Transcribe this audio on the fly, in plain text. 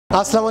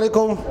Assalamu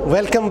alaikum,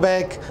 welcome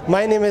back.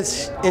 My name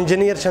is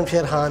Engineer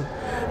Shamsheer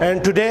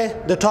and today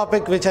the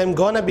topic which I'm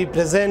gonna be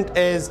present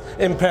is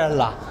Ampher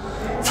law.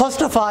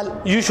 First of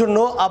all, you should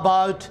know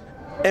about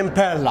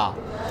Ampher law.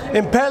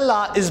 Ampher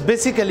law is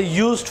basically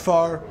used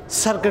for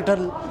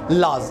circuital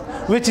laws,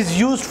 which is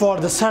used for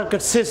the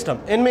circuit system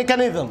and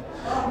mechanism.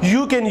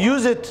 You can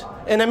use it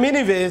in a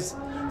many ways.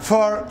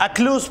 For a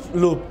closed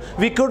loop,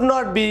 we could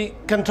not be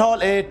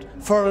control it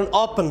for an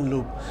open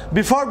loop.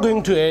 Before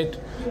going to it,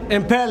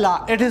 Ampher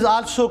law, it is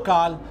also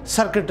called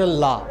circuital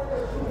law,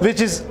 which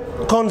is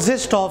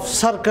consists of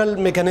circle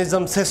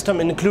mechanism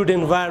system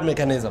including wire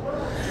mechanism.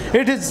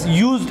 It is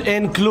used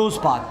in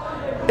closed path.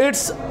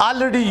 It's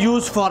already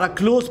used for a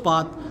closed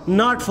path,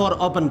 not for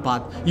open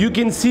path. You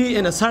can see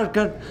in a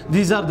circuit,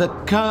 these are the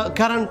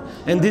current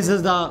and this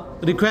is the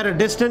required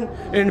distance,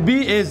 and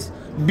B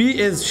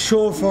is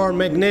show for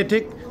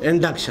magnetic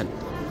induction.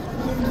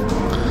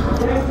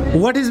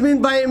 What is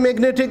meant by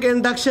magnetic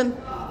induction?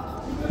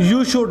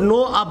 You should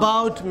know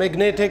about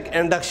magnetic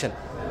induction.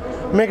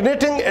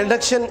 Magnetic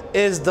induction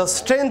is the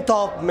strength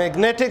of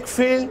magnetic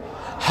field,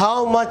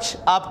 how much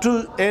up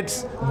to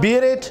its B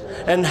rate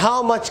and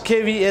how much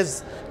kV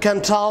is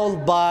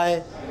controlled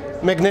by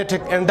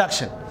magnetic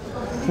induction.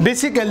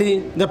 Basically,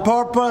 the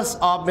purpose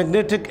of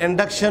magnetic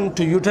induction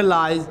to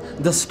utilize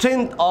the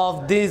strength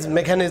of this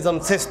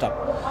mechanism system.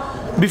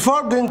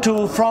 Before going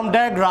to from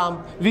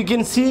diagram, we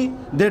can see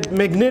that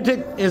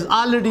magnetic is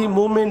already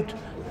movement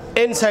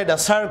inside a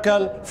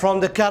circle from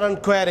the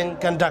current carrying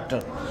conductor,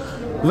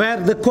 where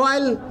the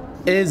coil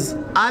is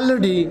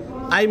already,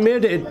 I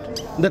made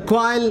it, the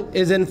coil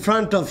is in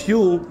front of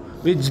you,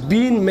 which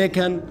been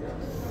making,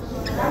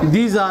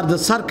 these are the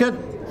circuit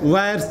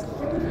wires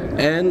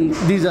and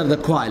these are the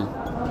coil.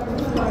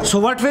 So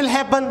what will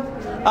happen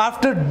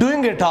after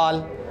doing it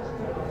all?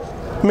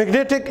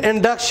 Magnetic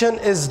induction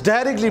is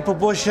directly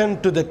proportional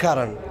to the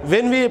current.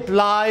 When we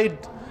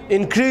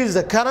increase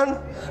the current,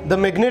 the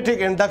magnetic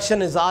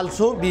induction is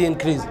also be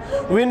increased.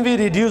 When we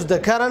reduce the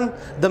current,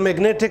 the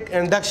magnetic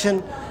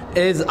induction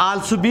is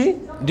also be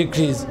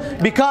decreased,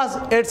 because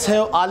it's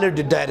have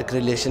already direct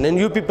relation and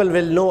you people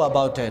will know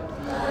about it.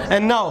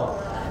 And now,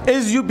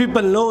 as you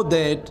people know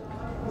that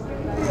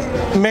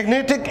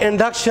magnetic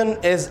induction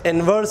is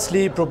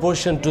inversely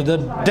proportional to the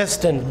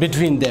distance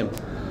between them.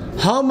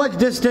 How much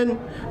distance?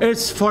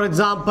 It's, for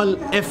example,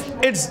 if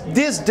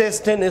this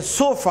distance is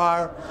so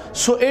far,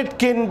 so it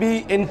can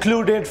be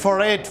included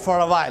for it for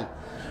a while.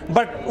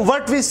 But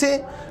what we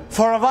say,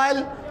 for a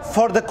while,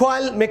 for the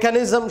coil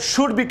mechanism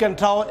should be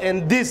controlled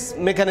in this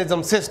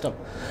mechanism system,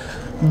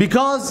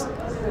 because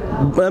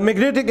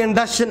magnetic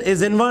induction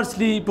is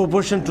inversely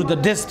proportional to the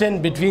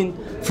distance between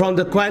from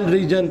the coil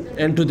region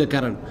and to the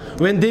current.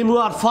 When they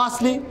move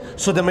fastly,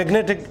 so the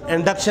magnetic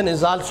induction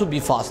is also be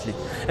fastly,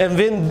 and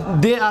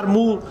when they are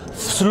move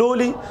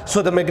slowly,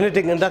 so the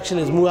magnetic induction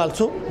is move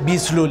also be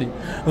slowly.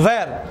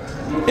 Where,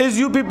 as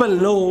you people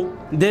know,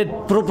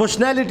 that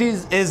proportionality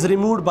is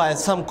removed by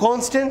some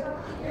constant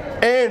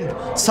and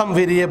some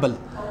variable,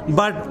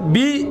 but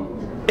B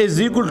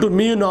is equal to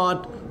mu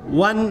naught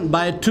 1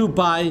 by 2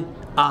 pi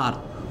r,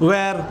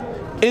 where,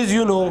 as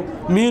you know,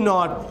 mu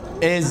naught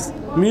is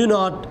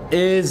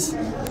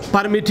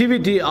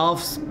permittivity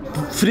of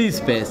free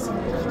space.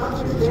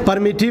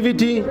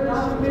 Permittivity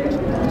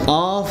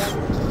of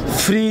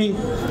free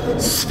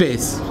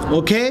space.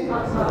 Okay?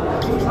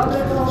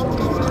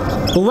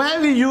 Why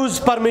we use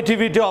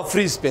permittivity of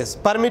free space?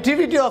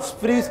 Permittivity of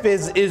free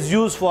space is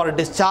used for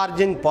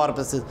discharging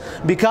purposes,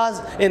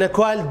 because in a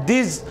coil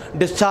this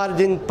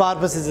discharging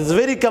purposes is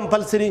very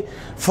compulsory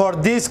for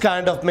this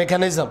kind of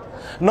mechanism.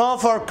 Now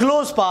for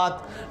closed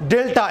path,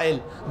 delta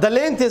L, the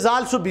length is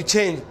also be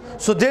changed.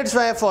 So that's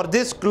why for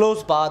this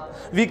closed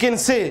path we can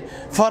say,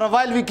 for a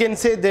while we can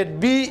say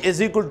that B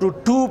is equal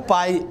to 2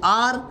 pi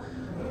r,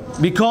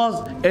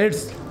 because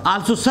it's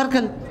also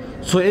circle.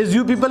 So as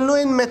you people know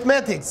in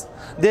mathematics,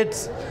 that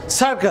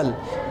circle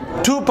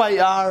 2 pi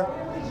r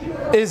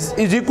is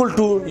equal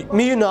to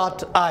mu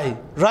naught I,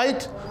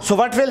 right? So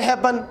what will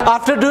happen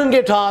after doing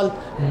it all?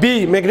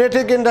 B,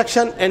 magnetic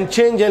induction and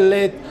change in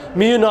length,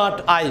 mu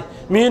naught I.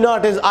 Mu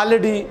naught is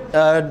already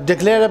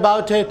declared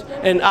about it,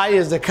 and I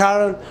is the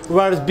current,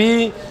 whereas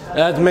B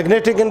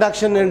magnetic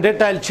induction and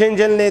detail change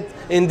in length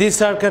in this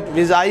circuit,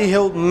 which I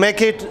have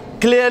make it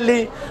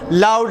clearly,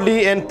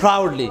 loudly and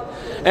proudly.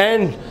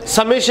 And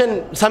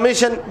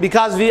summation,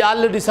 because we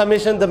already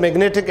summation the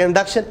magnetic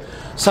induction,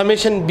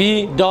 summation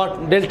B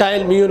dot delta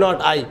L mu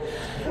naught I.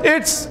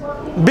 It's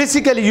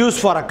basically used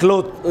for a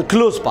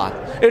closed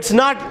path. It's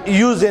not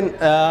used in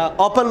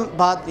open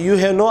path. You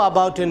have know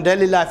about in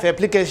daily life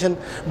application,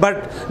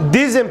 but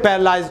this Ampher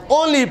law is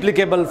only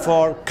applicable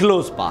for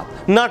closed path,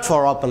 not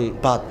for open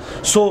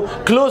path. So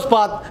closed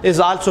path is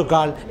also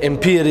called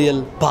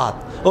imperial path.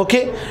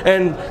 Okay,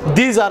 and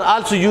these are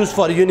also used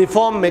for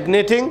uniform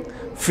magnetic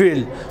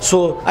field.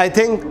 So I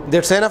think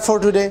that's enough for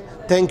today.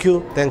 Thank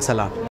you. Thanks a lot.